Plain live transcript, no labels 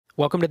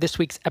Welcome to this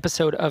week's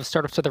episode of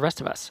Startups for the Rest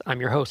of Us. I'm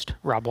your host,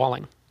 Rob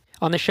Walling.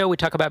 On the show, we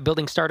talk about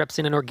building startups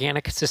in an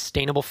organic,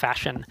 sustainable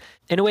fashion,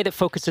 in a way that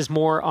focuses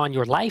more on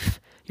your life,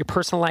 your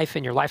personal life,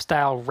 and your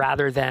lifestyle,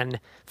 rather than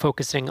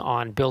focusing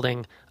on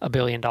building a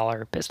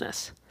billion-dollar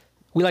business.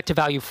 We like to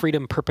value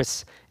freedom,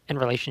 purpose,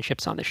 and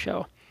relationships on the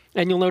show.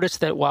 And you'll notice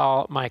that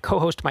while my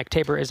co-host Mike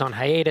Tabor is on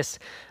hiatus,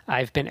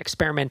 I've been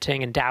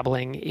experimenting and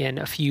dabbling in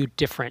a few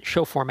different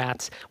show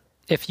formats.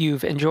 If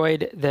you've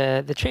enjoyed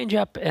the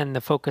change-up and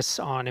the focus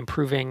on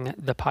improving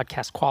the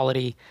podcast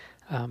quality,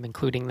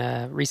 including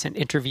the recent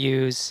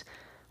interviews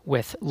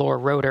with Laura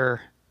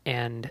Roeder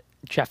and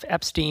Jeff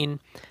Epstein,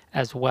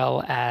 as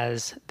well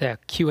as the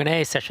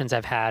Q&A sessions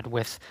I've had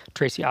with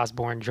Tracy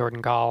Osborne,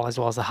 Jordan Gall, as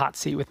well as the hot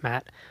seat with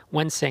Matt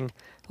Wensing,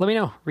 let me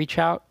know. Reach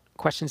out.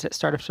 Questions at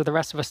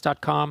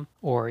startupsfortherestofus.com,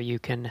 or you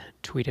can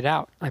tweet it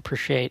out. I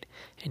appreciate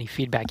any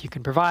feedback you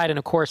can provide. And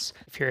of course,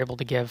 if you're able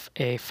to give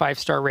a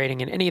 5-star rating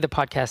in any of the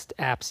podcast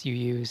apps you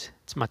use,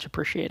 it's much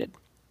appreciated.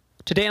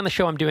 Today on the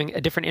show, I'm doing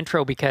a different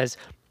intro because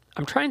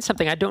I'm trying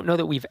something I don't know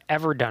that we've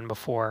ever done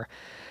before.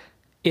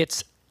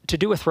 It's to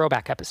do a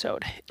throwback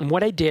episode. And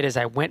what I did is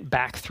I went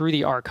back through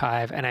the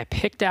archive and I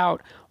picked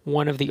out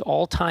one of the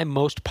all-time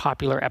most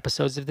popular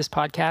episodes of this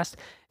podcast.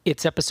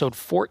 It's episode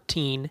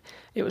 14.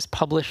 It was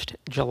published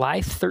July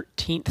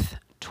 13th,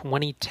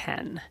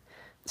 2010.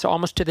 So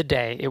almost to the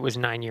day, it was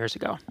 9 years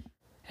ago.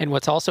 And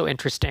what's also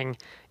interesting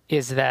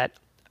is that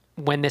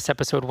when this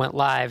episode went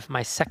live,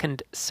 my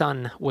second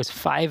son was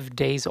 5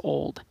 days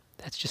old.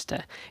 That's just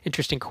an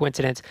interesting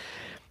coincidence.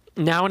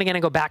 Now and again,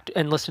 I go back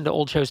and listen to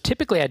old shows.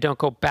 Typically, I don't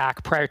go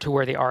back prior to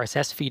where the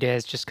RSS feed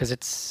is just because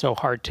it's so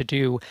hard to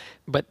do.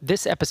 But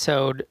this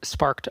episode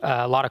sparked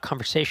a lot of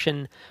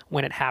conversation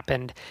when it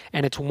happened.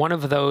 And it's one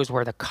of those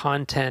where the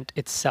content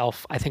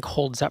itself, I think,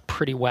 holds up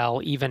pretty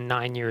well even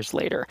 9 years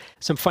later.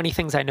 Some funny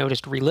things I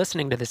noticed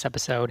re-listening to this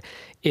episode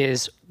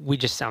is we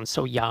just sound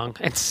so young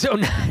and so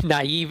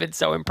naive and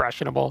so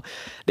impressionable.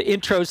 The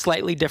intro is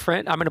slightly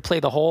different. I'm going to play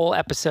the whole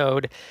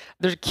episode.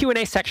 There's a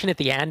Q&A section at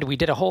the end. We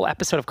did a whole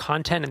episode of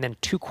content and then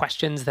 2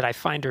 questions that I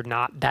find are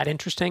not that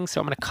interesting.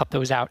 So I'm going to cut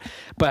those out.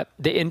 But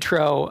the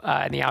intro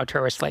and the outro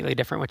are slightly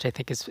different, which I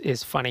think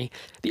is funny.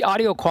 The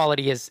audio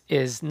quality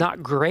is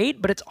not great,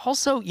 but it's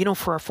also,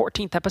 for our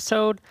 14th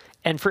episode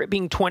and for it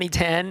being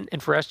 2010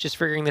 and for us just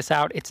figuring this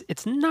out,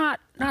 it's not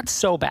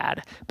so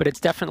bad, but it's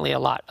definitely a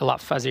lot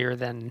fuzzier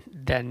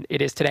than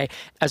it is today.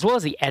 As well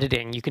as the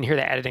editing. You can hear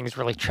the editing is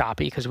really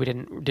choppy because we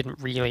didn't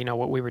really know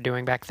what we were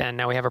doing back then.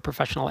 Now we have a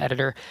professional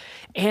editor.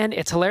 And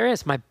it's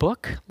hilarious. My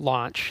book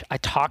launch, I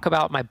talk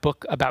about my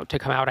book about to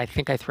come out. I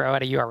think I throw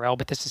out a URL,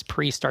 but this is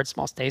pre-Start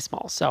Small, Stay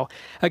Small. So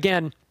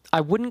again, I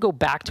wouldn't go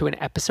back to an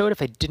episode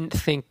if I didn't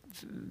think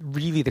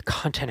really the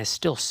content is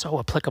still so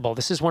applicable.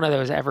 This is one of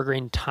those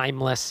evergreen,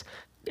 timeless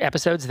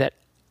episodes that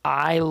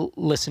I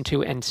listen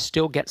to and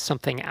still get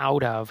something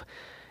out of.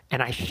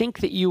 And I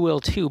think that you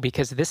will too,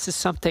 because this is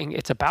something,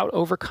 it's about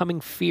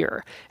overcoming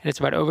fear. And it's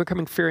about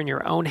overcoming fear in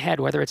your own head,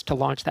 whether it's to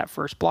launch that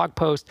first blog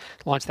post,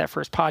 launch that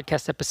first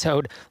podcast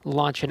episode,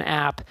 launch an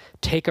app,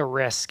 take a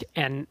risk.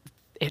 And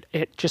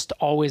it just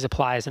always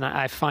applies. And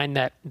I find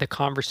that the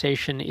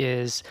conversation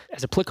is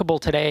as applicable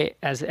today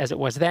as it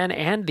was then.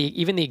 And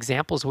even the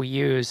examples we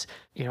use,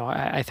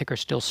 I think are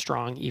still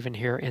strong even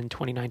here in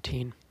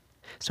 2019.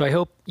 So I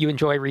hope you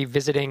enjoy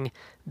revisiting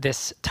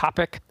this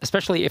topic,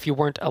 especially if you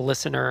weren't a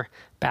listener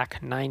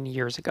back 9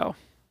 years ago.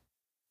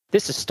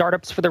 This is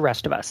Startups for the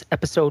Rest of Us,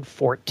 episode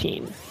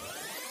 14.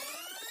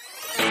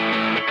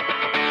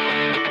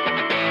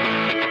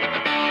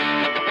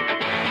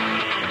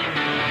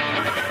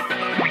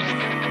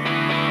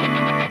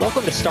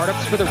 Welcome to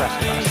Startups for the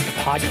Rest of Us, a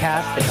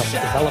podcast that helps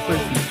developers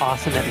be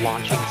awesome at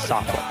launching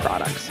software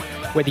products,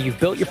 whether you've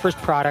built your first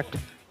product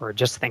or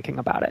just thinking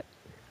about it.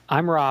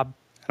 I'm Rob.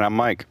 And I'm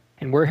Mike.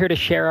 And we're here to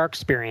share our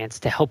experience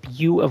to help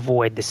you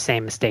avoid the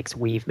same mistakes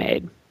we've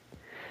made.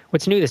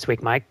 What's new this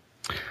week, Mike?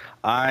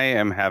 I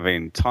am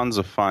having tons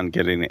of fun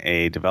getting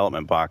a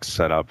development box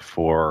set up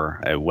for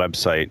a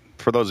website.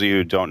 For those of you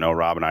who don't know,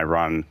 Rob and I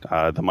run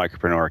the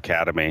Micropreneur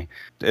Academy.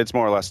 It's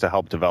more or less to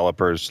help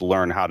developers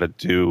learn how to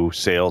do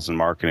sales and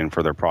marketing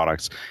for their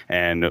products.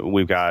 And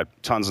we've got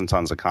tons and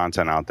tons of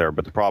content out there.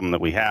 But the problem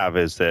that we have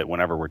is that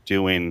whenever we're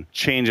doing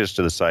changes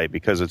to the site,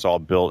 because it's all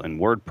built in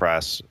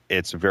WordPress,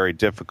 it's very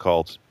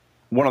difficult.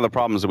 One of the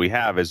problems that we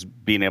have is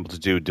being able to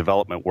do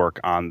development work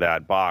on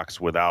that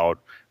box without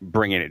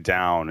bringing it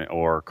down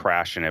or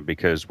crashing it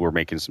because we're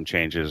making some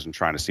changes and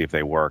trying to see if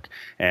they work.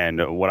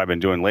 And what I've been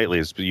doing lately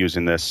is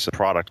using this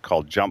product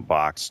called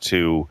Jumpbox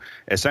to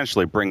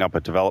essentially bring up a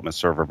development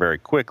server very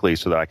quickly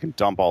so that I can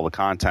dump all the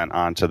content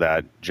onto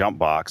that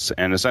Jumpbox.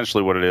 And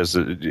essentially what it is,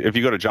 if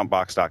you go to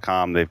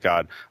jumpbox.com, they've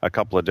got a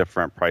couple of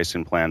different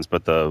pricing plans,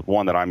 but the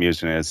one that I'm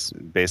using is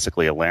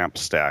basically a LAMP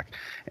stack.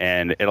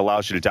 And it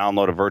allows you to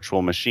download a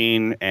virtual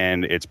machine,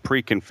 and it's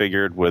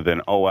pre-configured with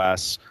an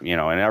OS,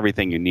 and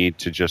everything you need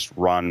to just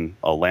run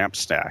a LAMP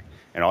stack.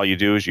 And all you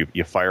do is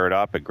you fire it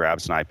up, it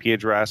grabs an IP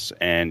address,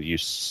 and you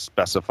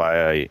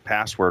specify a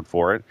password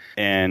for it,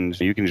 and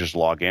you can just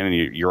log in,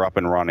 and you're up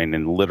and running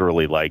in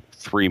literally like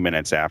 3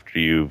 minutes after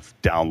you've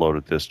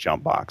downloaded this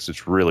jump box.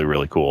 It's really,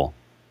 really cool.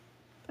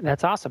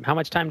 That's awesome. How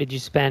much time did you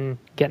spend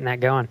getting that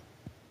going?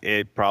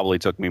 It probably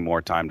took me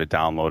more time to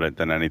download it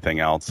than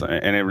anything else.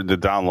 And the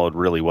download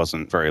really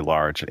wasn't very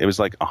large. It was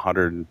like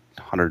 100,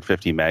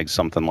 150 megs,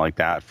 something like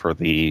that for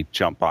the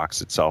jump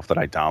box itself that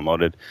I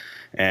downloaded.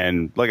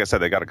 And like I said,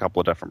 they got a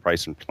couple of different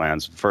pricing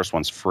plans. The first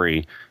one's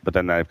free, but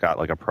then they've got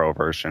like a pro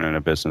version and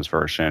a business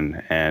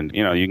version. And,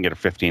 you can get a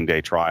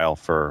 15-day trial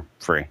for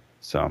free.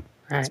 So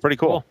it's pretty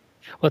cool.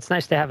 Well, it's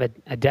nice to have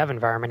a dev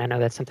environment. I know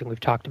that's something we've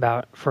talked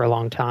about for a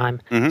long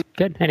time. Mm-hmm.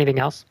 Good. Anything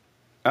else?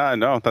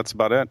 No, that's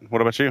about it.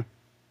 What about you?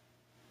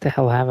 The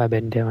hell have I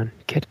been doing?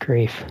 Good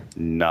grief.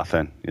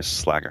 Nothing. You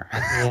slacker.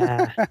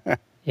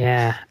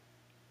 Yeah.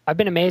 I've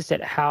been amazed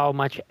at how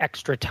much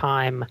extra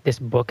time this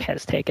book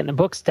has taken. The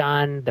book's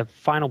done. The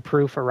final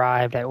proof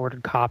arrived. I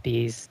ordered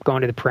copies,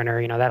 going to the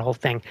printer, that whole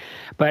thing.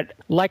 But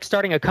like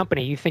starting a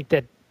company, you think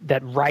that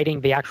writing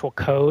the actual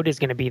code is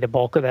going to be the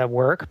bulk of the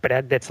work,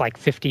 but that's like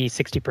 50,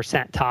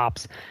 60%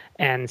 tops.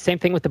 And same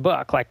thing with the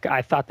book. Like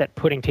I thought that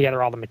putting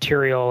together all the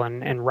material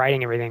and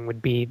writing everything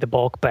would be the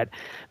bulk, but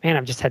man,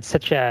 I've just had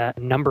such a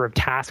number of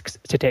tasks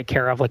to take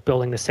care of, like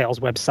building the sales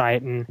website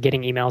and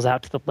getting emails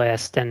out to the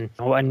list and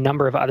a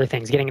number of other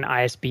things, getting an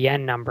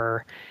ISBN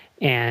number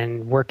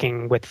and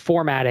working with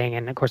formatting.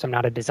 And of course, I'm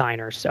not a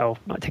designer, so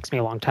it takes me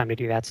a long time to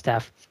do that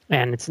stuff.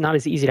 And it's not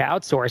as easy to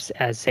outsource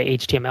as, say,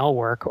 HTML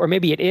work, or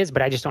maybe it is,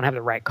 but I just don't have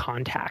the right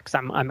contacts.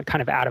 I'm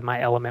kind of out of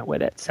my element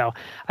with it. So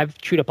I've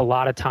chewed up a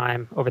lot of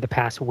time over the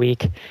past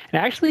week. And I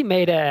actually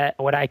made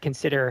what I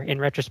consider, in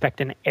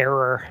retrospect, an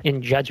error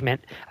in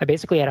judgment. I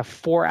basically had a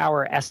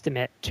 4-hour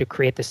estimate to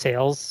create the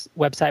sales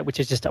website,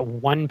 which is just a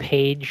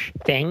one-page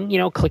thing.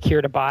 Click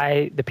here to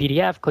buy the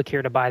PDF, click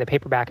here to buy the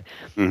paperback.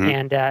 Mm-hmm.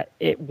 And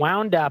it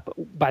wound up,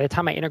 by the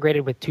time I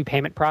integrated with 2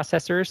 payment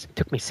processors, it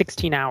took me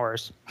 16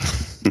 hours,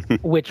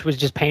 which was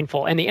just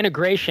painful. And the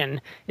integration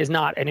is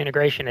not an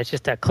integration. It's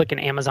just a click an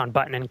Amazon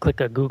button and click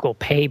a Google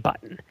Pay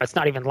button. It's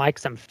not even like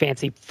some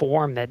fancy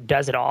form that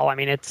does it all. I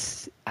mean,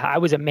 I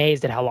was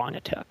amazed at how long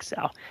it took.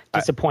 So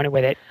disappointed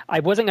with it. I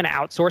wasn't going to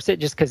outsource it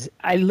just because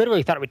I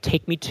literally thought it would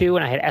take me 2,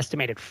 and I had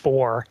estimated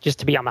 4 just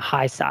to be on the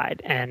high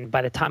side. And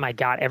by the time I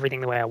got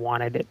everything the way I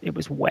wanted, it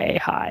was way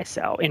high.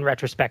 So in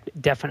retrospect,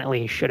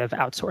 definitely should have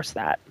outsourced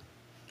that.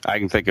 I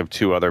can think of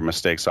 2 other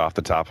mistakes off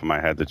the top of my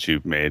head that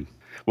you've made.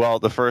 Well,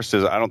 the first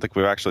is I don't think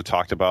we've actually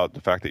talked about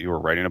the fact that you were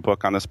writing a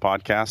book on this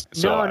podcast.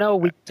 So no,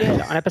 we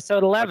did on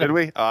episode 11. Did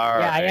we? All right.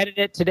 Yeah, I edited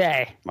it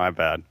today. My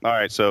bad. All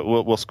right, so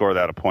we'll score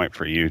that a point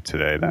for you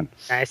today then.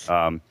 Nice.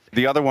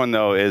 The other one,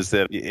 though, is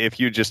that if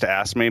you just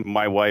asked me,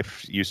 my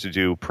wife used to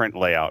do print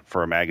layout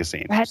for a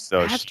magazine. That's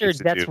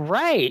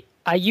right.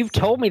 You've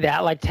told me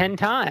that like 10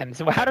 times.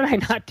 How did I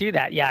not do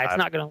that? Yeah, it's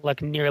not going to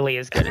look nearly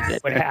as good as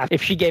it would have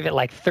if she gave it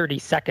like 30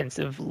 seconds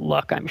of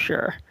look, I'm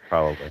sure.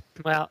 Probably.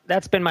 Well,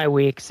 that's been my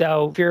week.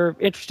 So if you're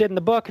interested in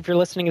the book, if you're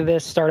listening to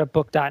this,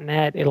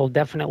 startupbook.net, it'll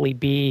definitely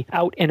be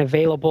out and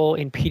available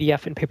in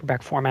PDF and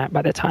paperback format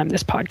by the time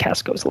this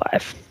podcast goes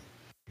live.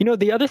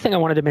 The other thing I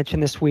wanted to mention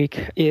this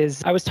week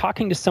is I was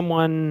talking to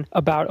someone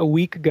about a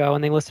week ago,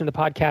 and they listened to the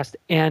podcast,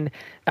 and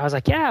I was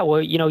like, yeah,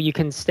 well, you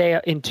can stay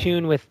in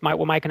tune with what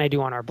Mike and I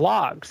do on our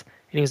blogs.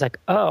 And he was like,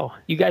 oh,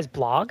 you guys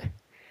blog?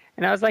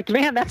 And I was like,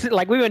 man, that's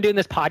like, we've been doing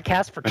this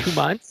podcast for 2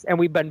 months and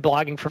we've been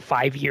blogging for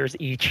 5 years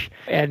each.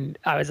 And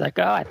I was like,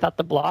 oh, I thought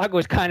the blog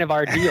was kind of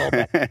our deal.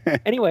 But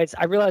anyways,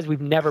 I realized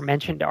we've never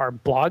mentioned our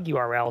blog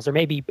URLs, or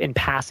maybe in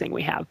passing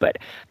we have. But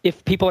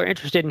if people are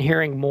interested in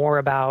hearing more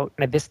about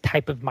this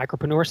type of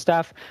micropreneur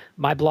stuff,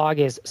 my blog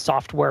is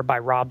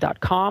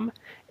softwarebyrob.com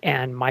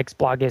and Mike's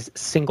blog is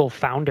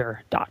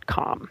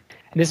singlefounder.com.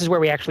 And this is where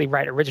we actually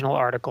write original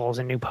articles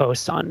and new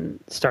posts on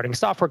starting a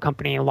software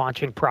company and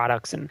launching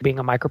products and being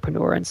a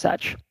micropreneur and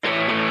such.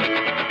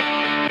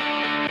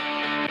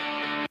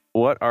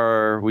 What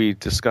are we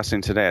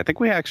discussing today? I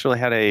think we actually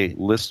had a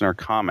listener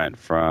comment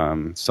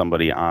from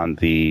somebody on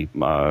the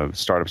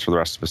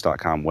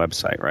startupsfortherestofus.com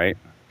website, right?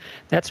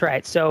 That's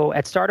right. So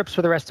at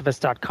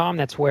startupsfortherestofus.com,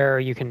 that's where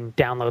you can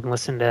download and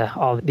listen to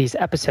all of these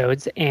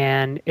episodes.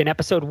 And in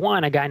episode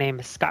 1, a guy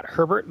named Scott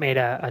Herbert made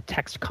a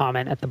text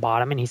comment at the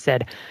bottom, and he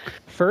said,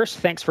 first,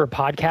 thanks for a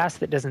podcast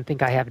that doesn't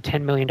think I have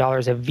 $10 million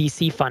of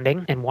VC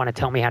funding and want to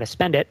tell me how to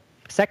spend it.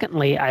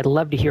 Secondly, I'd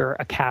love to hear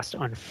a cast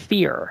on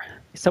fear.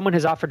 Someone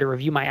has offered to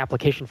review my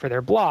application for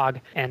their blog,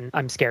 and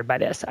I'm scared by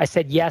this. I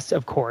said yes,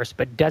 of course,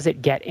 but does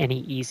it get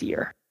any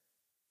easier?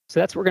 So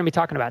that's what we're going to be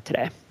talking about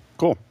today.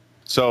 Cool.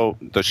 So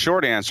the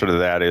short answer to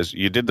that is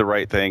you did the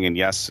right thing, and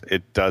yes,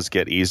 it does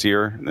get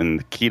easier. And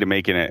the key to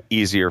making it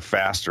easier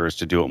faster is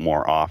to do it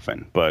more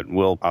often. But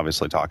we'll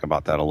obviously talk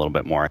about that a little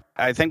bit more.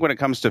 I think when it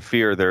comes to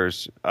fear,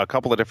 there's a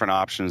couple of different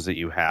options that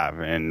you have.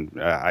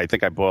 And I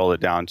think I boiled it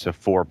down to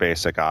 4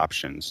 basic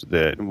options.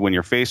 That when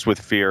you're faced with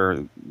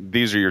fear,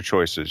 these are your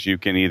choices. You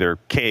can either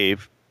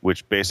cave,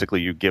 which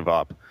basically you give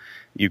up.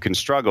 You can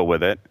struggle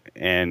with it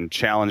and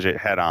challenge it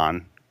head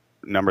on,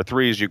 Number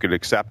three is you could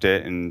accept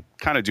it and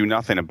kind of do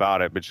nothing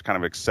about it, but just kind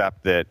of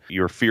accept that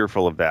you're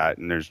fearful of that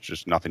and there's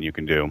just nothing you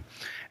can do.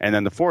 And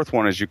then the fourth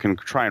one is you can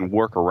try and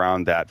work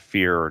around that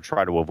fear or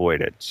try to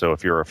avoid it. So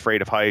if you're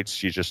afraid of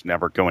heights, you just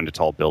never go into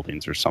tall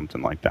buildings or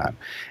something like that.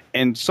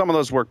 And some of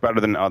those work better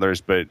than others,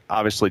 but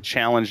obviously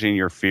challenging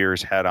your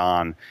fears head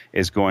on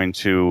is going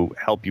to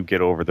help you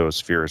get over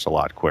those fears a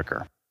lot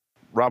quicker.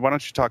 Rob, why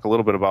don't you talk a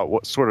little bit about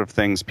what sort of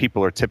things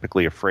people are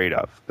typically afraid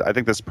of? I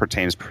think this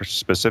pertains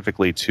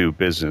specifically to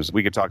business.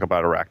 We could talk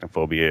about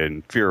arachnophobia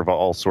and fear of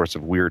all sorts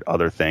of weird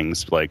other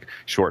things like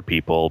short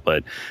people,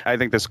 but I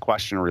think this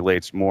question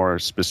relates more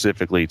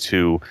specifically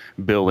to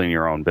building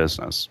your own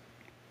business.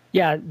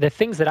 Yeah, the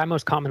things that I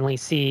most commonly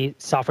see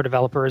software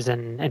developers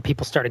and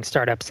people starting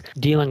startups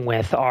dealing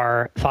with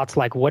are thoughts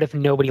like, what if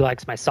nobody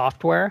likes my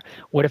software?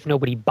 What if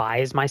nobody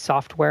buys my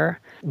software?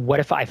 What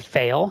if I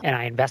fail and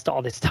I invest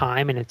all this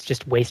time and it's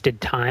just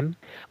wasted time?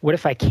 What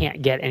if I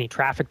can't get any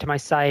traffic to my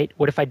site?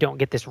 What if I don't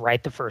get this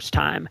right the first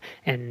time?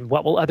 And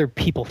what will other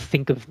people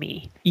think of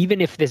me?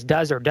 Even if this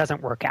does or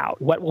doesn't work out,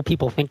 what will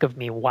people think of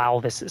me while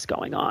this is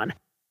going on?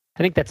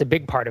 I think that's a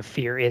big part of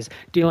fear, is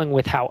dealing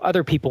with how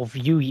other people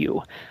view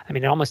you. I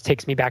mean, it almost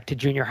takes me back to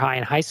junior high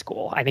and high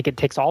school. I think it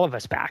takes all of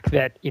us back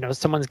that,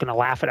 someone's going to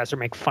laugh at us or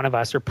make fun of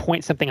us or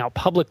point something out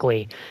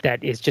publicly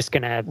that is just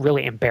going to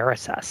really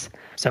embarrass us.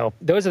 So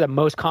those are the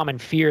most common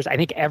fears. I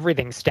think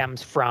everything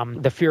stems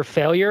from the fear of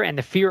failure and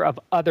the fear of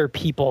other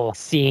people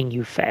seeing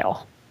you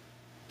fail.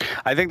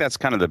 I think that's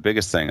kind of the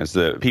biggest thing, is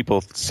that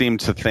people seem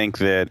to think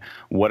that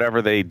whatever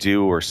they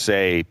do or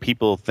say,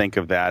 people think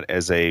of that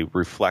as a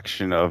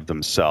reflection of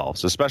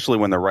themselves, especially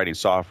when they're writing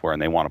software and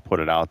they want to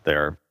put it out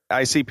there.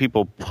 I see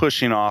people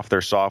pushing off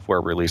their software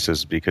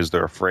releases because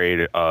they're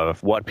afraid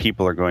of what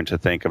people are going to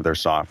think of their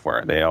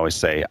software. They always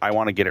say, I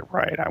want to get it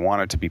right. I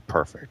want it to be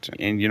perfect.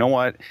 And you know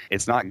what?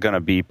 It's not going to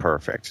be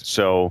perfect.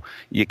 So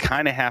you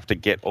kind of have to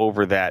get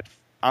over that.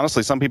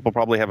 Honestly, some people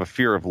probably have a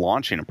fear of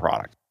launching a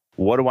product.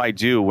 What do I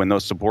do when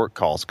those support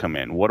calls come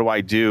in? What do I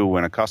do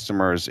when a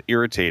customer is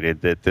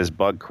irritated that this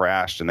bug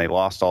crashed and they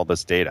lost all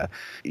this data?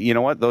 You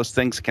know what? Those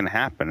things can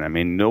happen. I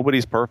mean,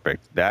 nobody's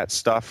perfect. That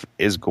stuff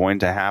is going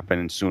to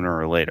happen sooner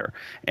or later.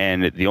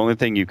 And the only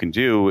thing you can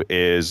do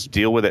is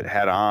deal with it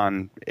head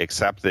on,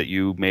 accept that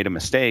you made a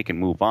mistake, and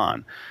move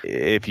on.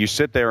 If you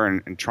sit there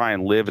and try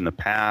and live in the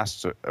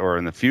past or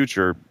in the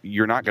future,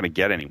 you're not going to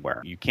get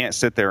anywhere. You can't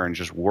sit there and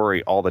just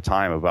worry all the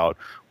time about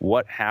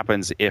what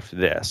happens if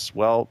this.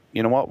 Well,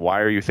 you know what?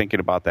 Why are you thinking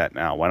about that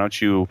now? Why don't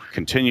you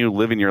continue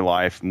living your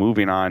life,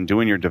 moving on,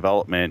 doing your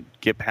development,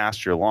 get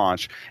past your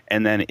launch,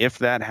 and then if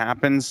that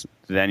happens,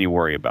 then you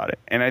worry about it.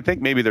 And I think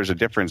maybe there's a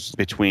difference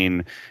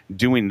between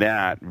doing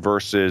that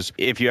versus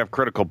if you have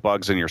critical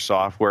bugs in your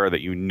software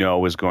that you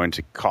know is going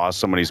to cause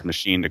somebody's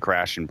machine to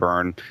crash and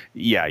burn.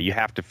 Yeah, you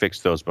have to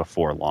fix those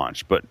before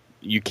launch. But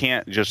you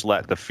can't just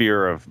let the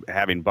fear of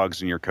having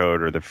bugs in your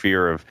code or the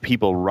fear of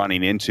people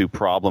running into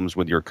problems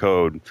with your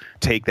code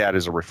take that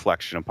as a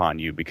reflection upon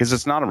you, because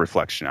it's not a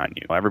reflection on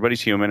you.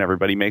 Everybody's human.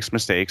 Everybody makes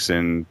mistakes.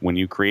 And when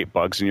you create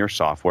bugs in your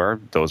software,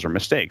 those are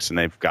mistakes and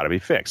they've got to be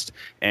fixed.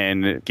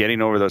 And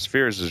getting over those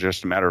fears is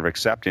just a matter of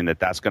accepting that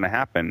that's going to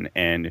happen.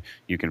 And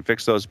you can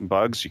fix those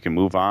bugs. You can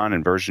move on.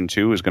 And version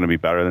 2 is going to be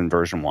better than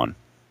version 1.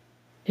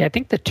 Yeah, I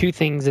think the two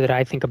things that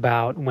I think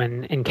about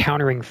when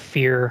encountering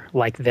fear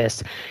like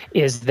this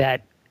is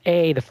that,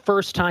 A, the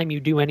first time you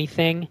do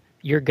anything,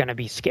 you're going to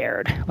be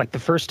scared. Like the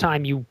first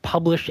time you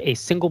publish a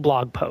single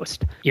blog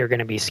post, you're going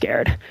to be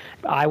scared.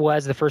 I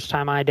was the first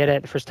time I did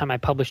it, the first time I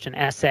published an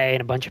essay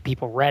and a bunch of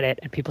people read it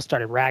and people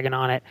started ragging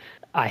on it.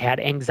 I had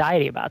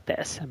anxiety about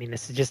this. I mean,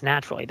 this is just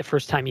naturally. The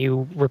first time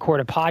you record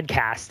a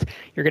podcast,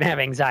 you're going to have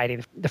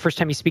anxiety. The first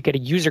time you speak at a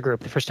user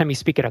group, the first time you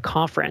speak at a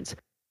conference.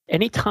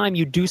 Anytime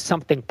you do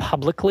something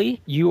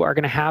publicly, you are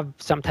going to have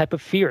some type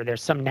of fear.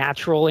 There's some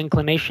natural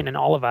inclination in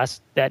all of us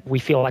that we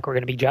feel like we're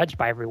going to be judged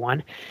by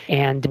everyone.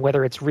 And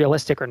whether it's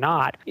realistic or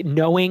not,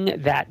 knowing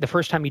that the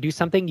first time you do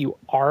something, you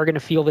are going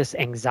to feel this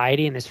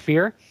anxiety and this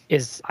fear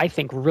is, I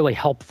think, really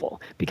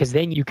helpful, because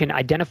then you can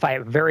identify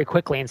it very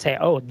quickly and say,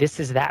 oh, this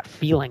is that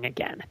feeling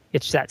again.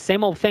 It's that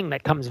same old thing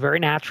that comes very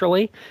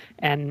naturally.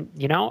 And,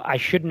 I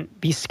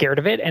shouldn't be scared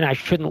of it, and I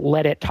shouldn't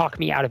let it talk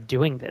me out of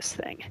doing this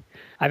thing.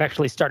 I've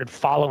actually started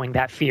following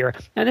that fear.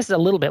 And this is a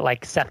little bit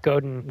like Seth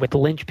Godin with the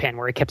linchpin,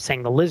 where he kept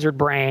saying the lizard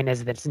brain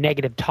is this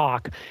negative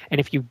talk. And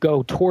if you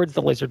go towards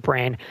the lizard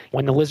brain,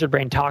 when the lizard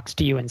brain talks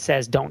to you and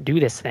says, don't do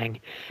this thing,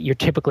 you're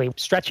typically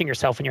stretching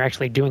yourself and you're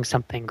actually doing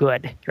something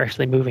good. You're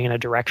actually moving in a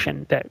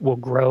direction that will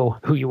grow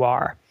who you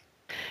are.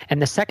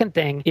 And the second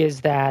thing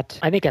is that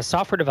I think as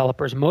software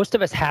developers, most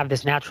of us have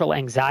this natural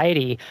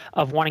anxiety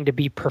of wanting to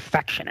be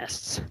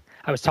perfectionists.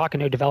 I was talking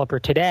to a developer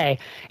today,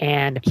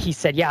 and he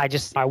said, yeah,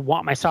 I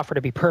want my software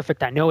to be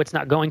perfect. I know it's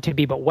not going to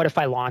be, but what if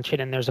I launch it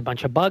and there's a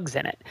bunch of bugs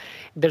in it?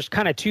 There's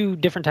kind of two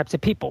different types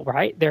of people,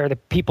 right? There are the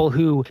people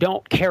who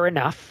don't care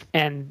enough,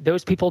 and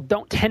those people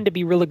don't tend to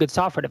be really good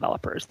software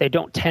developers. They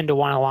don't tend to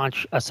want to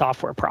launch a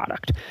software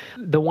product.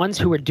 The ones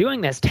who are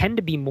doing this tend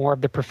to be more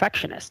of the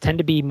perfectionists, tend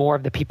to be more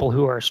of the people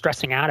who are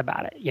stressing out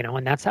about it,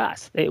 and that's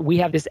us. We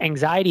have this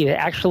anxiety that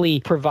actually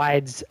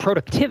provides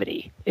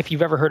productivity. If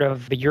you've ever heard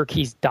of the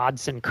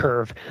Yerkes-Dodson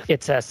curve,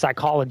 it's a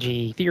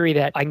psychology theory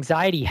that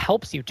anxiety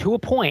helps you to a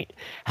point,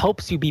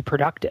 helps you be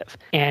productive.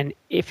 And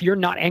if you're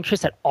not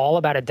anxious at all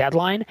about a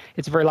deadline,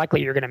 it's very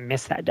likely you're going to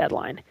miss that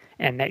deadline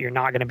and that you're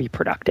not going to be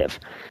productive.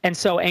 And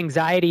so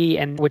anxiety,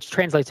 and which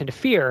translates into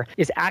fear,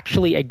 is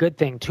actually a good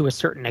thing to a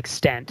certain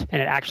extent,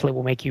 and it actually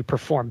will make you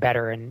perform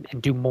better and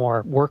do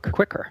more work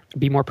quicker,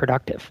 be more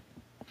productive.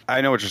 I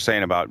know what you're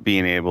saying about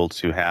being able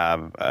to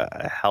have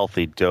a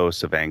healthy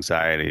dose of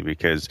anxiety,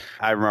 because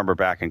I remember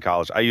back in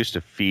college, I used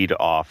to feed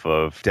off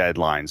of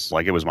deadlines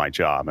like it was my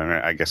job. I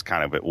mean, I guess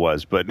kind of it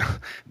was. But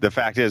the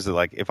fact is that,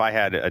 like, if I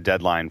had a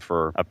deadline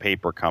for a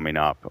paper coming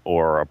up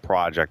or a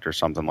project or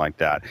something like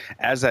that,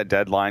 as that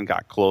deadline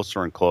got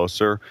closer and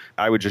closer,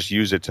 I would just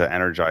use it to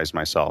energize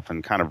myself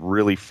and kind of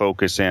really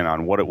focus in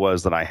on what it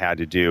was that I had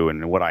to do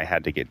and what I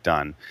had to get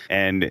done.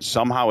 And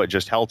somehow it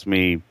just helped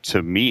me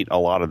to meet a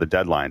lot of the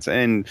deadlines.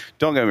 And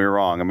don't get me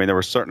wrong, I mean, there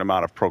was a certain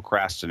amount of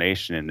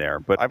procrastination in there,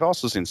 but I've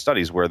also seen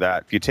studies where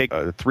that if you take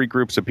 3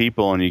 groups of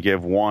people and you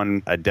give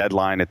one a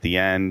deadline at the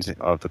end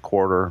of the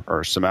quarter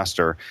or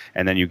semester,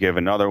 and then you give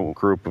another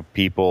group of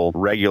people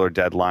regular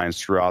deadlines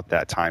throughout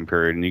that time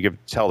period, and you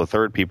tell the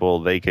third people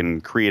they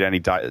can create any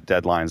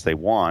deadlines they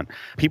want,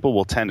 people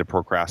will tend to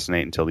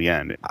procrastinate until the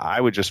end.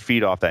 I would just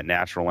feed off that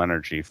natural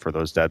energy for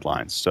those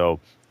deadlines. So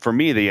for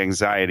me, the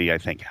anxiety, I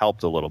think,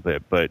 helped a little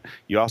bit, but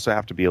you also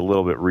have to be a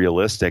little bit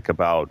realistic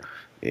about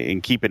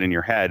and keep it in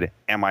your head,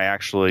 am I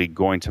actually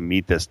going to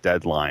meet this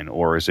deadline,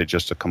 or is it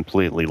just a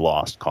completely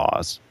lost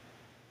cause?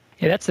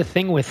 Yeah, that's the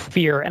thing with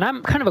fear. And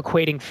I'm kind of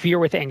equating fear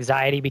with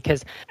anxiety,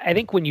 because I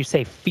think when you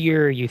say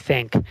fear, you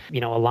think, a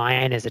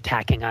lion is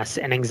attacking us.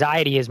 And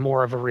anxiety is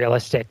more of a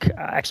realistic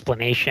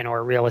explanation or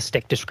a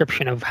realistic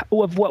description of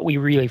what we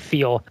really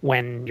feel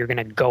when you're going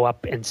to go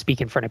up and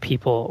speak in front of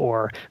people,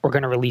 or we're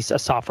going to release a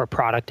software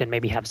product and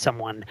maybe have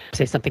someone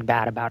say something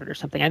bad about it or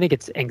something. I think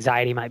it's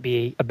anxiety might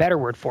be a better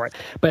word for it.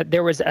 But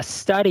there was a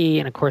study,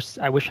 and of course,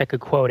 I wish I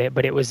could quote it,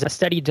 but it was a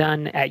study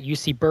done at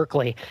UC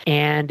Berkeley,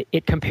 and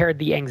it compared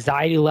the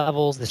anxiety level,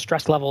 the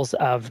stress levels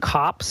of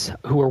cops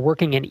who were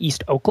working in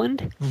East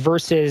Oakland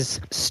versus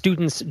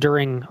students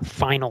during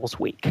finals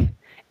week.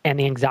 And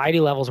the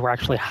anxiety levels were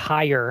actually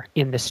higher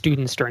in the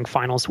students during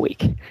finals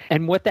week.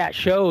 And what that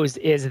shows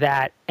is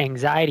that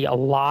anxiety, a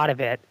lot of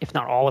it, if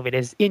not all of it,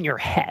 is in your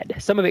head.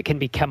 Some of it can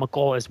be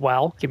chemical as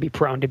well. You can be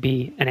prone to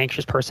be an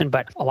anxious person,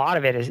 but a lot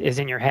of it is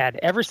in your head.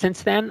 Ever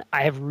since then,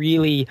 I have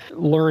really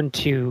learned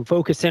to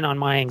focus in on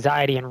my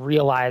anxiety and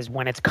realize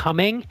when it's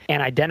coming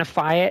and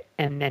identify it,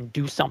 and then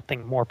do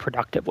something more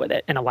productive with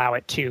it and allow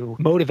it to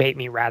motivate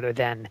me rather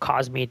than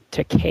cause me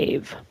to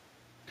cave.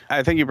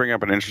 I think you bring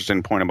up an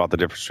interesting point about the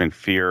difference between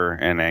fear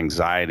and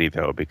anxiety,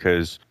 though,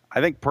 because I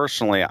think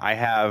personally I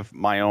have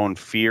my own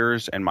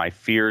fears, and my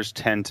fears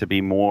tend to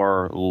be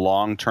more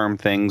long-term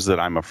things that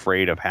I'm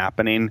afraid of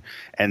happening.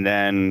 And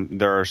then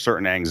there are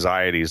certain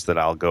anxieties that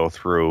I'll go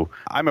through.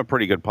 I'm a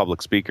pretty good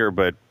public speaker,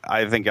 but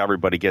I think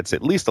everybody gets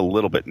at least a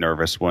little bit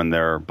nervous when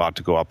they're about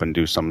to go up and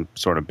do some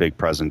sort of big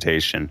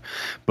presentation.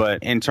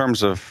 But in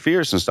terms of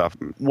fears and stuff,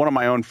 one of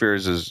my own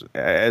fears is,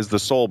 as the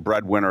sole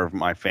breadwinner of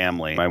my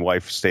family, my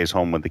wife stays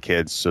home with the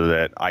kids so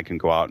that I can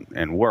go out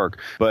and work.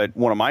 But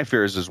one of my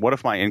fears is, what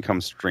if my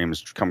income streams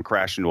come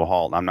crashing to a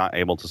halt and I'm not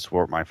able to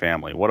support my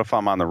family? What if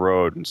I'm on the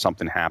road and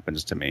something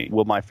happens to me?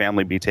 Will my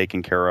family be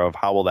taken care of?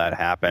 How will that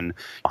happen?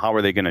 How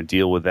are they going to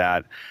deal with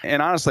that?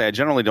 And honestly, I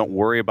generally don't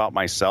worry about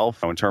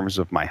myself in terms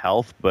of my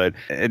health, but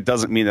it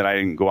doesn't mean that I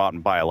didn't go out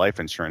and buy a life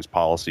insurance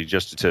policy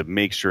just to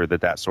make sure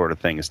that that sort of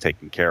thing is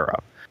taken care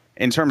of.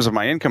 In terms of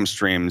my income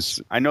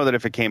streams, I know that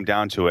if it came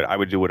down to it, I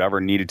would do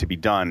whatever needed to be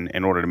done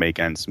in order to make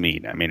ends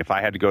meet. I mean, if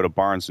I had to go to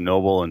Barnes &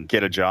 Noble and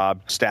get a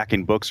job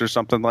stacking books or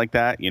something like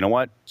that, you know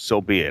what? So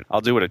be it.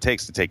 I'll do what it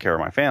takes to take care of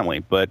my family.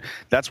 But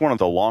that's one of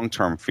the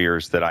long-term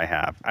fears that I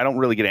have. I don't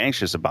really get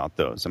anxious about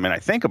those. I mean, I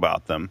think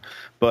about them,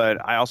 but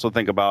I also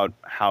think about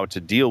how to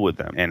deal with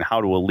them and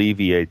how to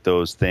alleviate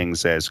those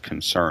things as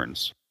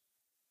concerns.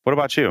 What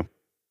about you?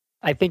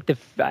 I think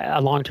a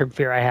long-term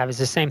fear I have is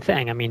the same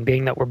thing. I mean,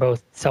 being that we're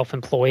both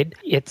self-employed,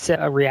 it's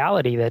a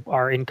reality that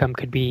our income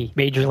could be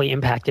majorly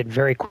impacted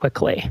very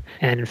quickly.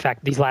 And in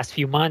fact, these last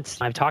few months,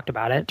 I've talked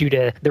about it, due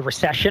to the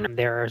recession,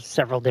 there are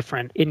several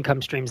different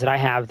income streams that I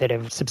have that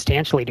have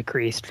substantially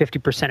decreased,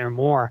 50% or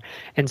more.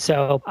 And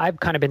so I've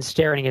kind of been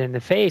staring it in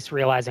the face,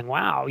 realizing,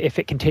 wow, if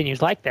it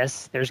continues like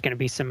this, there's going to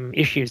be some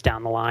issues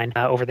down the line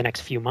over the next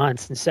few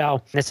months. And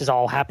so this is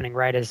all happening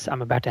right as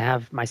I'm about to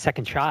have my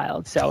second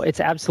child. So it's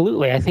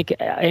absolutely, I think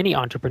think any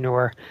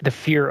entrepreneur, the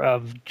fear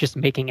of just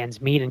making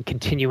ends meet and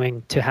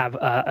continuing to have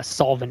a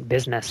solvent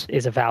business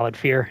is a valid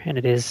fear, and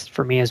it is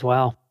for me as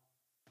well.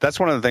 That's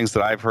one of the things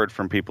that I've heard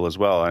from people as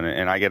well.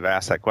 And I get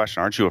asked that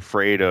question, aren't you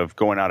afraid of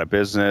going out of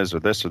business or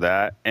this or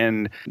that?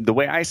 And the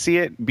way I see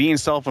it, being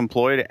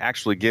self-employed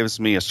actually gives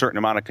me a certain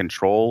amount of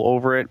control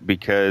over it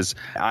because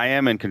I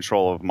am in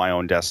control of my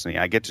own destiny.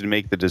 I get to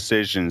make the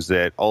decisions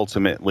that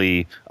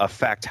ultimately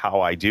affect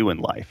how I do in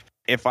life.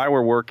 If I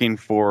were working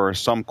for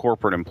some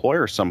corporate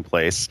employer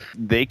someplace,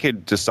 they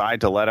could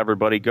decide to let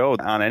everybody go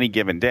on any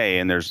given day,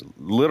 and there's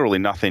literally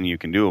nothing you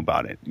can do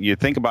about it. You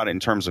think about it in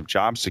terms of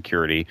job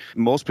security.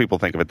 Most people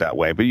think of it that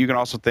way, but you can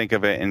also think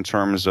of it in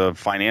terms of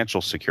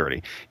financial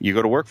security. You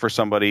go to work for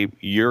somebody,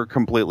 you're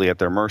completely at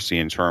their mercy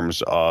in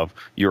terms of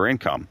your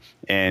income.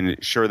 And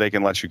sure, they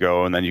can let you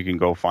go, and then you can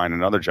go find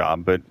another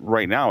job. But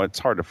right now, it's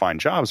hard to find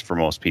jobs for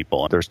most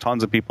people. There's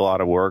tons of people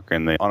out of work,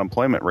 and the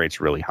unemployment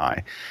rate's really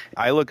high.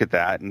 I look at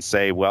that and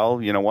say,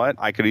 well, you know what?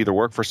 I could either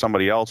work for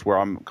somebody else where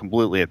I'm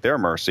completely at their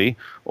mercy,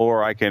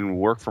 or I can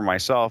work for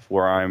myself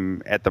where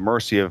I'm at the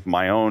mercy of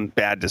my own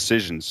bad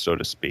decisions, so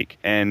to speak.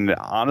 And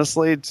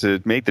honestly, to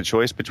make the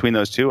choice between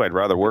those two, I'd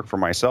rather work for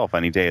myself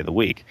any day of the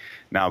week.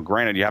 Now,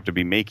 granted, you have to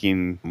be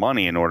making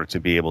money in order to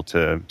be able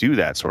to do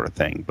that sort of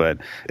thing, but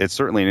it's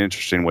certainly an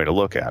interesting way to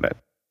look at it.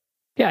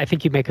 Yeah, I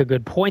think you make a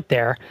good point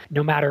there.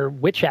 No matter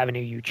which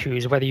avenue you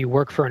choose, whether you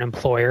work for an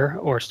employer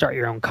or start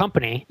your own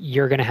company,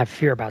 you're going to have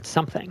fear about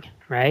something,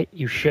 right?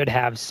 You should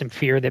have some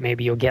fear that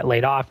maybe you'll get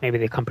laid off, maybe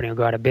the company will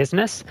go out of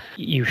business.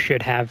 You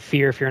should have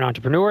fear if you're an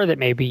entrepreneur that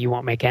maybe you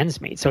won't make ends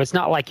meet. So it's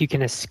not like you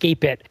can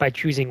escape it by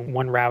choosing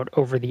one route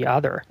over the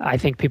other. I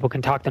think people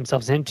can talk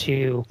themselves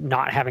into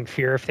not having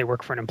fear if they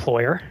work for an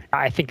employer.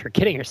 I think you're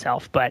kidding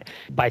yourself, but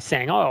by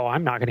saying, oh,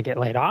 I'm not going to get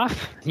laid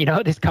off,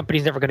 this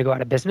company's never going to go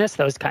out of business,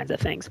 those kinds of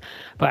things.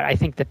 But I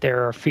think that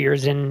there are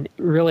fears in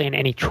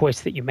any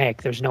choice that you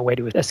make. There's no way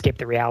to escape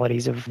the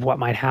realities of what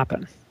might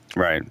happen.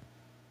 Right.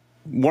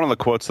 One of the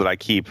quotes that I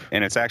keep,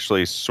 and it's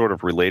actually sort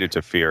of related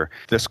to fear,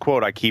 this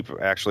quote I keep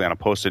actually on a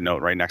Post-it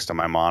note right next to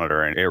my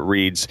monitor, and it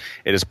reads,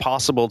 "It is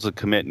possible to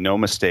commit no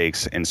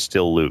mistakes and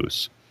still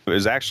lose." It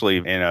was actually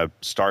in a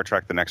Star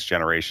Trek The Next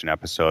Generation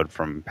episode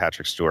from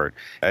Patrick Stewart.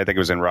 I think it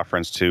was in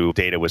reference to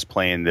Data was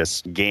playing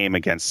this game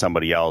against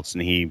somebody else,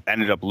 and he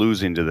ended up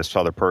losing to this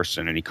other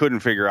person, and he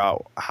couldn't figure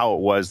out how it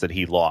was that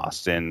he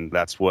lost. And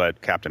that's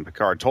what Captain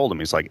Picard told him.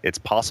 He's like, it's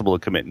possible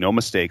to commit no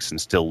mistakes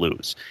and still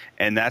lose.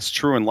 And that's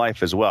true in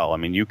life as well. I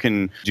mean, you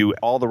can do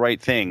all the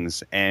right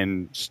things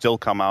and still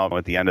come out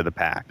at the end of the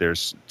pack.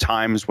 There's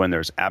times when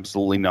there's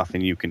absolutely nothing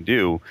you can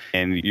do,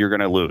 and you're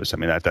going to lose. I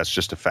mean, that's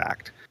just a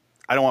fact.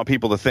 I don't want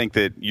people to think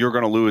that you're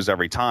going to lose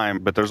every time,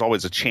 but there's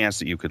always a chance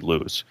that you could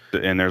lose.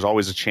 And there's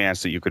always a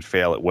chance that you could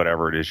fail at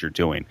whatever it is you're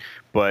doing.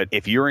 But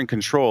if you're in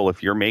control,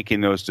 if you're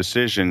making those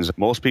decisions,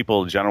 most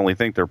people generally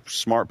think they're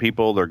smart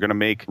people. They're going to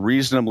make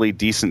reasonably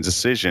decent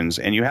decisions.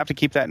 And you have to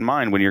keep that in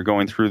mind when you're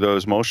going through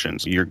those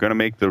motions. You're going to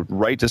make the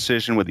right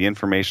decision with the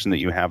information that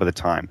you have at the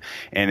time.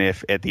 And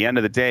if at the end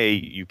of the day,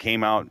 you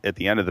came out at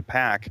the end of the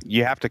pack,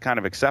 you have to kind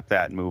of accept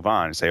that and move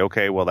on and say,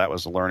 okay, well, that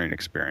was a learning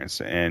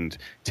experience, and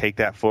take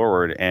that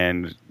forward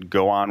and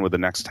go on with the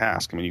next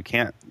task. I mean, you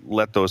can't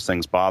let those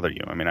things bother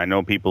you. I mean, I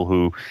know people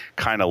who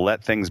kind of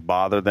let things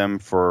bother them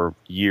for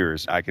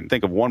years. I can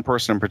think of one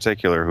person in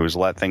particular who's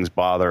let things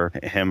bother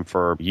him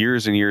for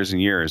years and years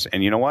and years.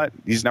 And you know what?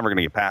 He's never going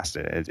to get past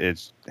it.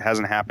 It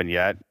hasn't happened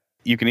yet.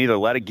 You can either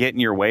let it get in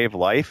your way of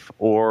life,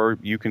 or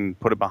you can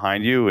put it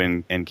behind you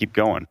and keep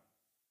going.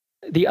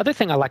 The other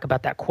thing I like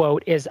about that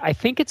quote is I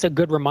think it's a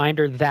good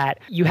reminder that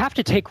you have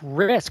to take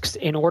risks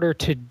in order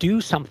to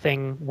do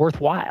something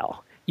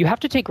worthwhile. You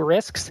have to take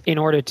risks in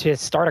order to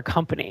start a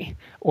company,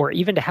 or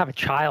even to have a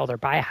child or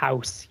buy a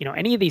house.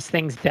 Any of these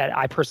things that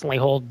I personally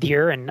hold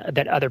dear and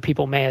that other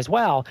people may as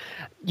well.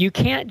 You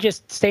can't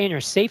just stay in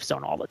your safe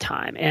zone all the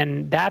time.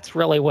 And that's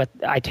really what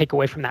I take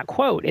away from that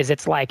quote is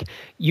it's like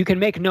you can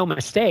make no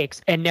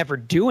mistakes and never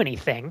do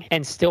anything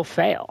and still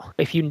fail.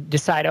 If you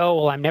decide, oh,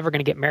 well, I'm never going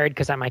to get married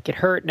because I might get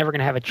hurt, never going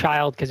to have a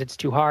child because it's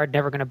too hard,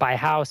 never going to buy a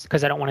house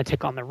because I don't want to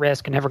take on the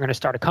risk, never going to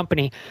start a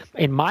company.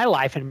 In my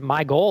life and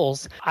my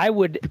goals, I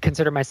would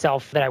consider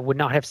myself that I would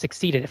not have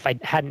succeeded if I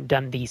hadn't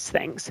done these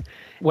things.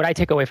 What I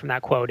take away from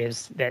that quote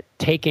is that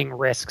taking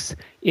risks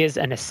is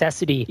a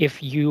necessity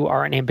if you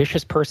are an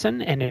ambitious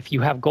person, and if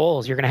you have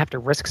goals, you're going to have to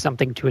risk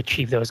something to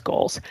achieve those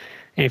goals.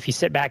 And if you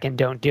sit back and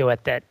don't do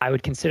it, that I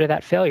would consider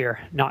that failure,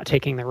 not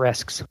taking the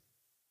risks.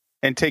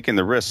 And taking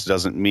the risks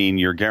doesn't mean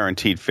you're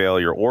guaranteed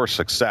failure or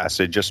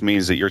success. It just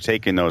means that you're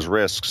taking those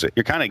risks.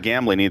 You're kind of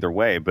gambling either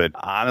way, but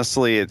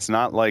honestly, it's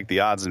not like the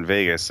odds in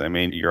Vegas. I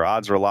mean, your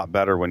odds are a lot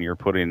better when you're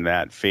putting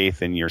that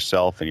faith in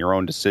yourself and your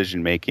own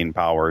decision-making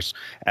powers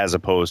as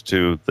opposed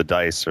to the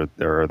dice or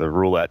the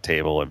roulette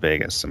table at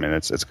Vegas. I mean,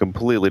 it's a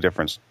completely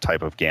different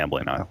type of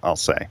gambling, I'll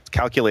say.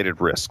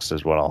 Calculated risks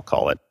is what I'll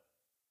call it.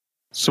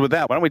 So with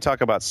that, why don't we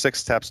talk about 6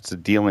 steps to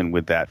dealing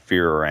with that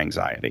fear or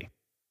anxiety?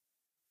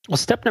 Well,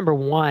 step number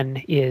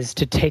 1 is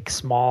to take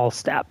small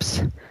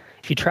steps.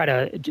 if you try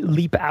to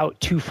leap out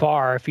too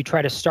far, if you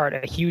try to start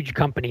a huge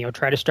company or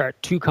try to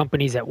start two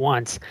companies at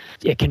once,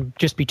 it can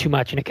just be too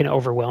much and it can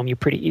overwhelm you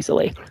pretty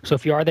easily. So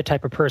if you are the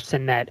type of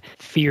person that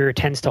fear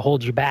tends to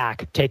hold you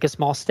back, take a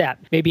small step.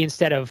 Maybe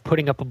instead of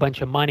putting up a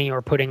bunch of money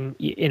or putting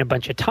in a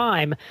bunch of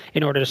time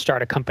in order to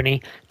start a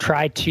company,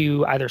 try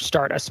to either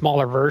start a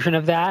smaller version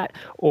of that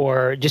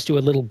or just do a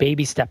little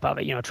baby step of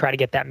it. Try to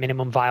get that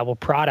minimum viable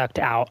product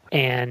out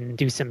and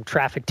do some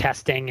traffic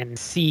testing and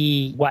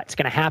see what's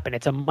going to happen.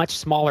 It's a much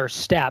smaller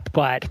step,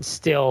 but can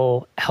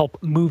still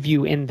help move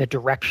you in the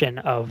direction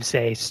of,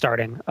 say,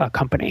 starting a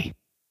company.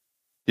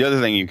 The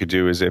other thing you could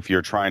do is if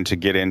you're trying to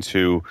get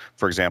into,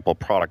 for example,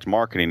 product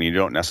marketing, and you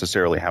don't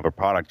necessarily have a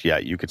product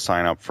yet, you could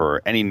sign up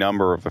for any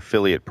number of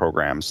affiliate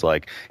programs.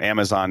 Like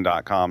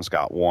Amazon.com's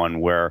got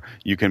one where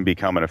you can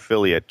become an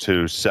affiliate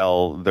to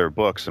sell their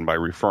books, and by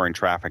referring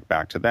traffic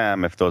back to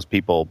them, if those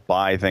people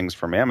buy things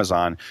from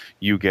Amazon,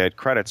 you get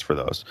credits for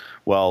those.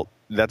 Well,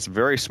 that's a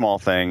very small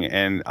thing,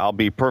 and I'll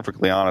be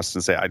perfectly honest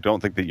and say I don't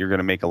think that you're going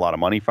to make a lot of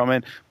money from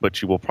it, but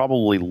you will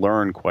probably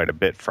learn quite a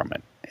bit from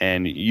it.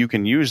 And you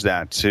can use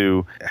that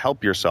to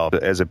help yourself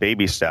as a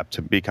baby step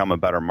to become a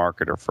better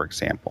marketer, for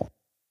example.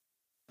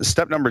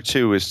 Step number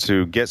 2 is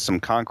to get some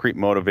concrete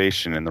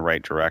motivation in the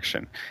right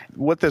direction.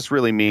 What this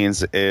really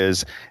means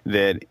is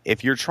that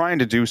if you're trying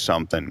to do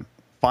something,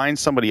 find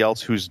somebody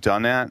else who's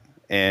done that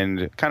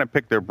and kind of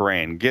pick their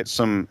brain, get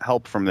some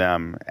help from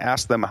them,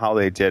 ask them how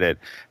they did it,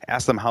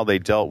 ask them how they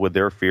dealt with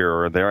their fear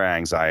or their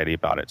anxiety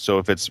about it. So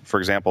if it's, for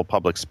example,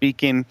 public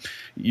speaking,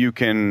 you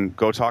can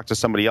go talk to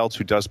somebody else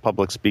who does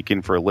public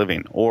speaking for a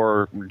living,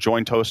 or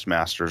join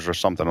Toastmasters or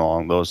something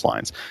along those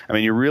lines. I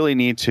mean, you really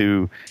need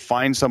to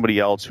find somebody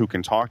else who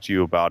can talk to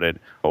you about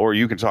it, or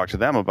you can talk to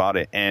them about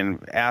it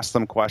and ask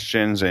them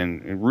questions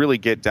and really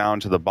get down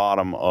to the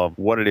bottom of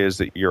what it is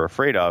that you're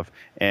afraid of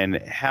and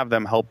have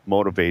them help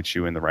motivate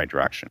you in the right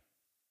direction.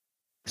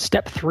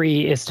 Step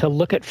 3 is to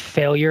look at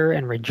failure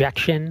and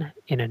rejection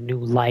in a new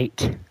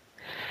light.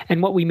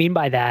 And what we mean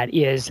by that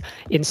is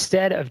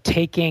instead of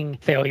taking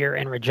failure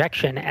and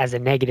rejection as a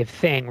negative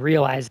thing,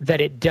 realize that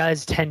it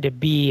does tend to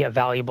be a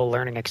valuable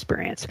learning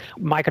experience.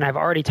 Mike and I have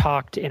already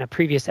talked in a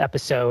previous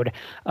episode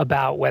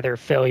about whether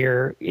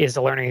failure is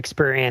a learning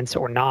experience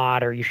or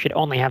not, or you should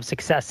only have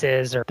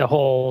successes, or the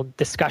whole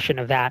discussion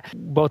of that.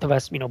 Both of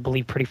us,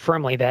 believe pretty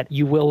firmly that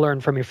you will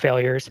learn from your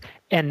failures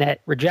and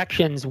that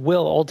rejections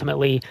will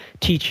ultimately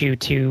teach you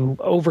to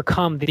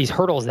overcome these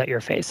hurdles that you're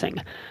facing.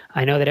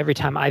 I know that every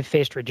time I've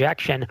faced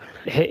rejection,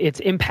 it's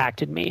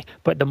impacted me,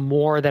 but the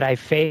more that I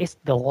faced,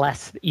 the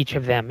less each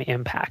of them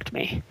impact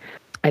me.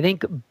 I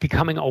think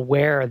becoming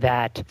aware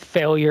that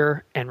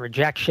failure and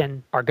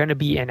rejection are going to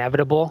be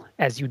inevitable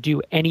as you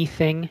do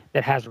anything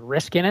that has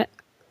risk in it,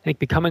 I think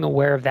becoming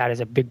aware of that is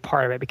a big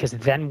part of it, because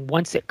then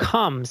once it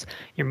comes,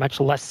 you're much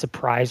less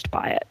surprised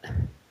by it.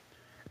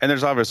 And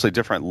there's obviously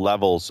different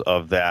levels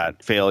of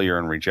that failure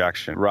and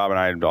rejection. Rob and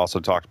I had also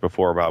talked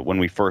before about when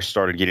we first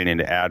started getting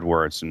into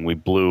AdWords, and we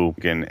blew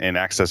in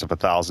excess of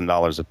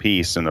 $1,000 a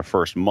piece in the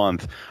first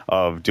month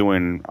of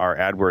doing our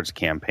AdWords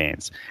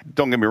campaigns.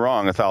 Don't get me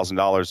wrong,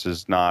 $1,000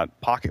 is not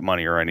pocket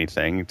money or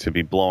anything to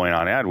be blowing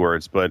on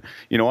AdWords, but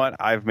you know what?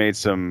 I've made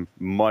some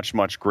much,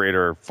 much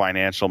greater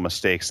financial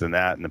mistakes than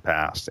that in the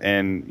past.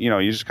 And,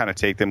 you just kind of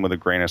take them with a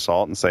grain of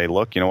salt and say,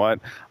 look, you know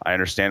what? I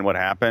understand what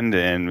happened,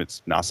 and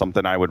it's not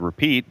something I would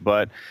repeat,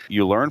 but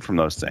you learn from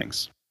those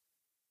things.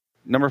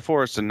 Number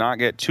 4 is to not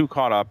get too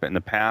caught up in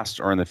the past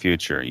or in the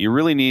future. You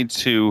really need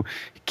to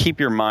keep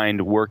your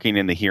mind working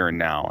in the here and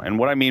now. And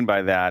what I mean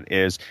by that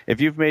is if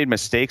you've made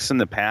mistakes in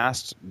the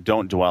past,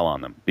 don't dwell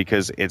on them,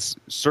 because it's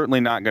certainly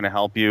not going to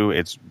help you.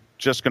 It's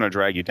just going to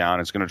drag you down.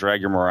 It's going to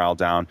drag your morale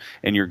down,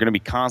 and you're going to be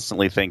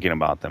constantly thinking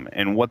about them.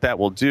 And what that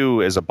will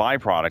do as a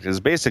byproduct is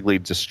basically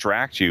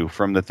distract you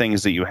from the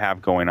things that you have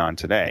going on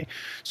today.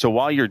 So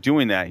while you're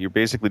doing that, you're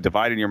basically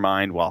dividing your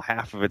mind while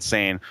half of it's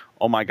saying,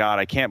 oh my God,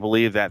 I can't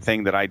believe that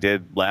thing that I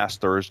did last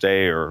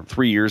Thursday or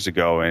 3 years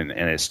ago, and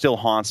it still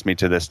haunts me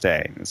to this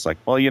day. And it's like,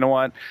 well, you know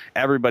what?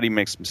 Everybody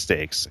makes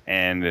mistakes,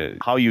 and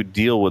how you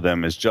deal with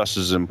them is just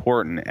as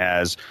important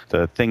as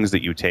the things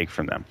that you take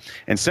from them.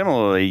 And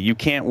similarly, you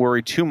can't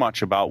worry too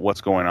much about what's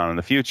going on in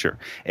the future.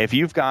 If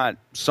you've got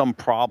some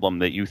problem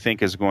that you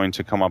think is going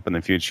to come up in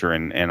the future,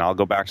 and I'll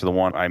go back to the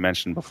one I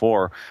mentioned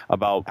before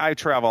about I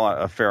travel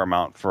a fair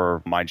amount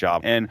for my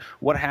job, and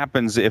what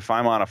happens if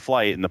I'm on a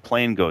flight and the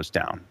plane goes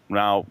down?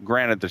 Now,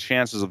 granted, the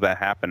chances of that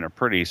happening are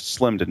pretty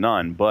slim to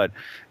none, but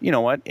you know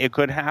what? It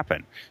could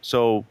happen.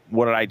 So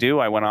what did I do?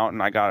 I went out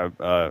and I got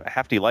a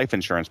hefty life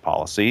insurance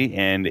policy,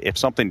 and if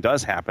something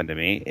does happen to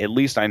me, at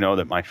least I know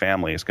that my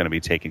family is going to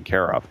be taken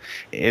care of.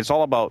 It's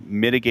all about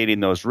mitigating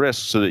those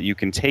risks so that you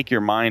can take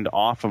your mind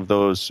off of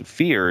those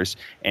fears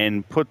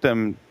and put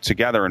them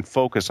together and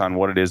focus on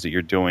what it is that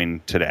you're doing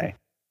today.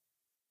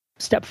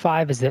 Step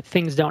 5 is that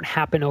things don't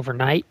happen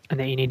overnight and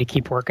that you need to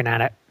keep working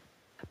at it.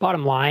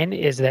 Bottom line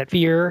is that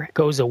fear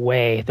goes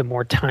away the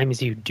more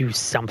times you do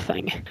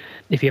something.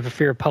 If you have a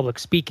fear of public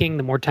speaking,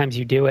 the more times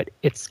you do it,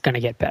 it's going to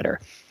get better.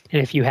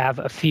 And if you have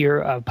a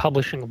fear of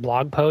publishing a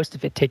blog post,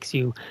 if it takes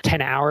you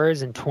 10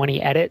 hours and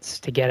 20 edits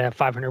to get a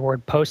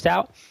 500-word post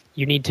out,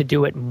 you need to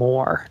do it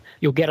more.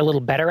 You'll get a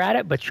little better at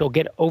it, but you'll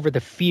get over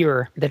the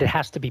fear that it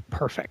has to be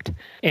perfect.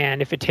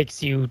 And if it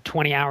takes you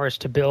 20 hours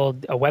to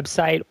build a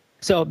website,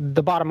 so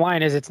the bottom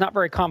line is it's not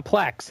very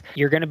complex.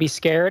 You're going to be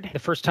scared the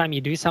first time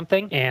you do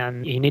something,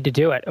 and you need to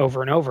do it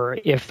over and over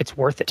if it's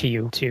worth it to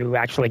you to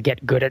actually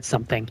get good at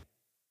something.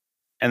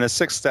 And the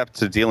sixth step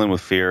to dealing with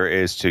fear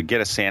is to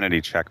get a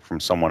sanity check from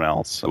someone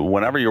else.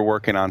 Whenever you're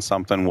working on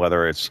something,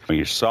 whether it's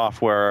your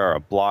software or a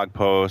blog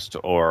post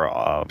or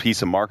a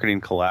piece of marketing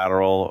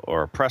collateral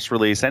or a press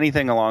release,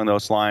 anything along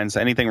those lines,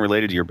 anything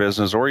related to your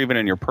business or even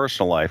in your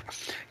personal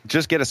life,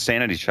 just get a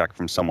sanity check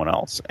from someone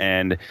else.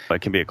 And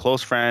it can be a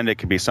close friend. It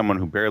can be someone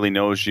who barely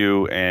knows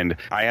you. And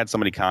I had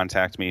somebody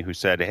contact me who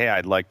said, hey,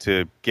 I'd like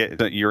to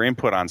get your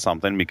input on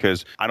something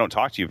because I don't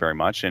talk to you very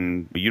much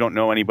and you don't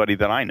know anybody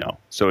that I know.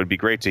 So it'd be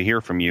great to hear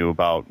from you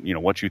about,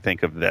 what you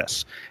think of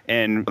this.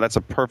 And that's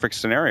a perfect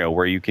scenario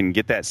where you can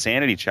get that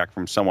sanity check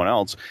from someone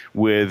else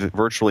with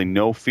virtually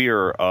no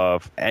fear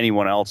of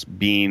anyone else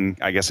being,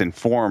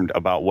 informed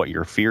about what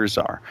your fears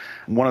are.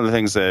 One of the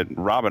things that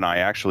Rob and I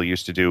actually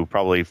used to do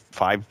probably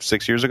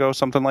 5-6 years ago,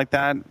 something like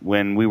that,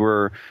 when we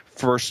were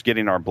first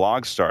getting our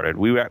blog started,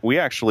 we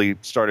actually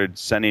started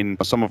sending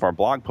some of our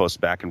blog posts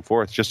back and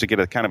forth just to get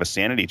a kind of a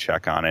sanity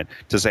check on it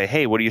to say,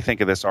 hey, what do you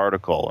think of this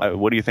article?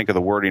 What do you think of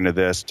the wording of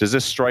this? Does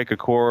this strike a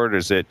chord?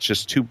 Is it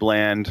just too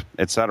bland,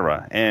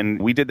 etc.?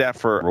 And we did that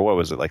for, what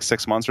was it, like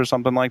 6 months or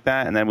something like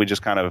that? And then we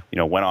just kind of,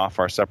 went off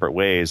our separate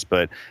ways.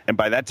 And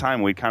by that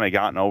time, we'd kind of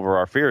gotten over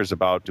our fears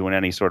about doing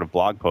any sort of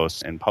blog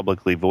posts and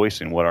publicly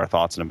voicing what our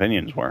thoughts and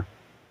opinions were.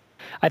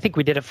 I think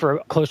we did it for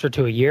closer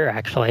to a year,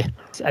 actually.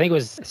 I think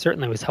it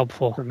certainly was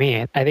helpful for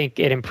me. I think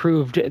it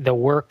improved the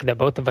work that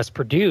both of us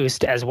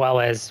produced, as well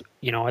as,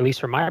 at least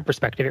from my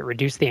perspective, it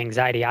reduced the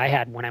anxiety I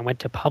had when I went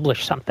to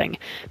publish something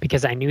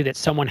because I knew that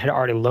someone had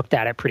already looked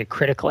at it pretty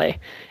critically.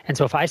 And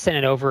so if I sent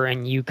it over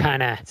and you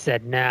kind of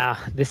said, nah,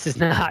 this is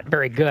not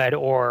very good,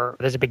 or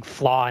there's a big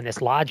flaw in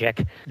this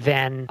logic,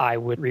 then I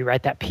would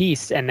rewrite that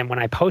piece. And then when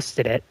I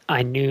posted it,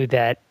 I knew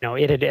that,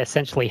 it had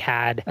essentially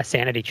had a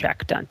sanity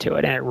check done to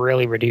it. And it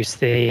really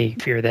reduced the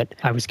fear that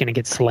I was going to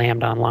get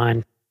slammed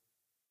online.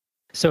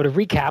 So to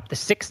recap, the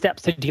 6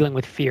 steps to dealing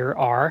with fear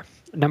are: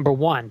 number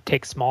 1,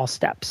 take small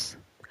steps.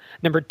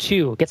 Number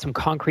 2, get some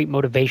concrete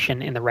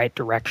motivation in the right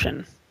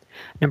direction.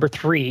 Number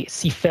 3,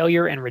 see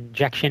failure and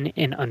rejection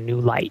in a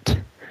new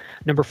light.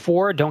 Number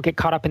 4, don't get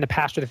caught up in the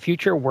past or the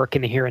future, work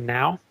in the here and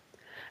now.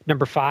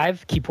 Number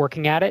 5, keep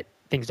working at it.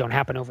 Things don't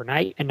happen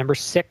overnight. And number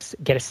 6,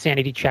 get a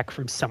sanity check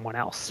from someone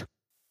else.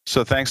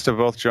 So thanks to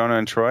both Jonah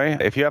and Troy.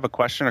 If you have a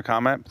question or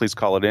comment, please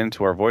call it in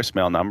to our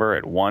voicemail number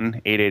at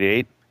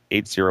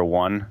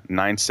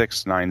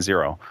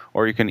 1-888-801-9690.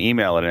 Or you can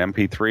email it in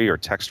MP3 or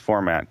text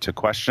format to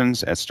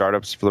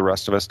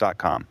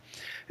questions@startupsfortherestofus.com.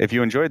 If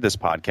you enjoyed this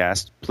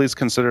podcast, please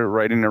consider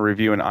writing a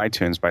review in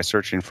iTunes by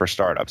searching for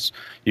Startups.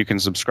 You can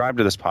subscribe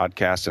to this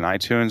podcast in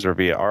iTunes or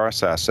via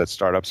RSS at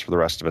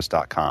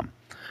startupsfortherestofus.com.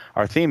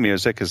 Our theme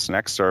music is an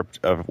excerpt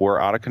of We're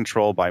Out of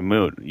Control by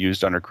Moot,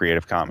 used under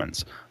Creative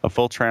Commons. A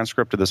full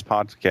transcript of this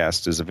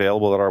podcast is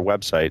available at our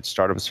website,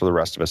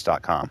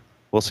 startupsfortherestofus.com.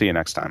 We'll see you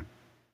next time.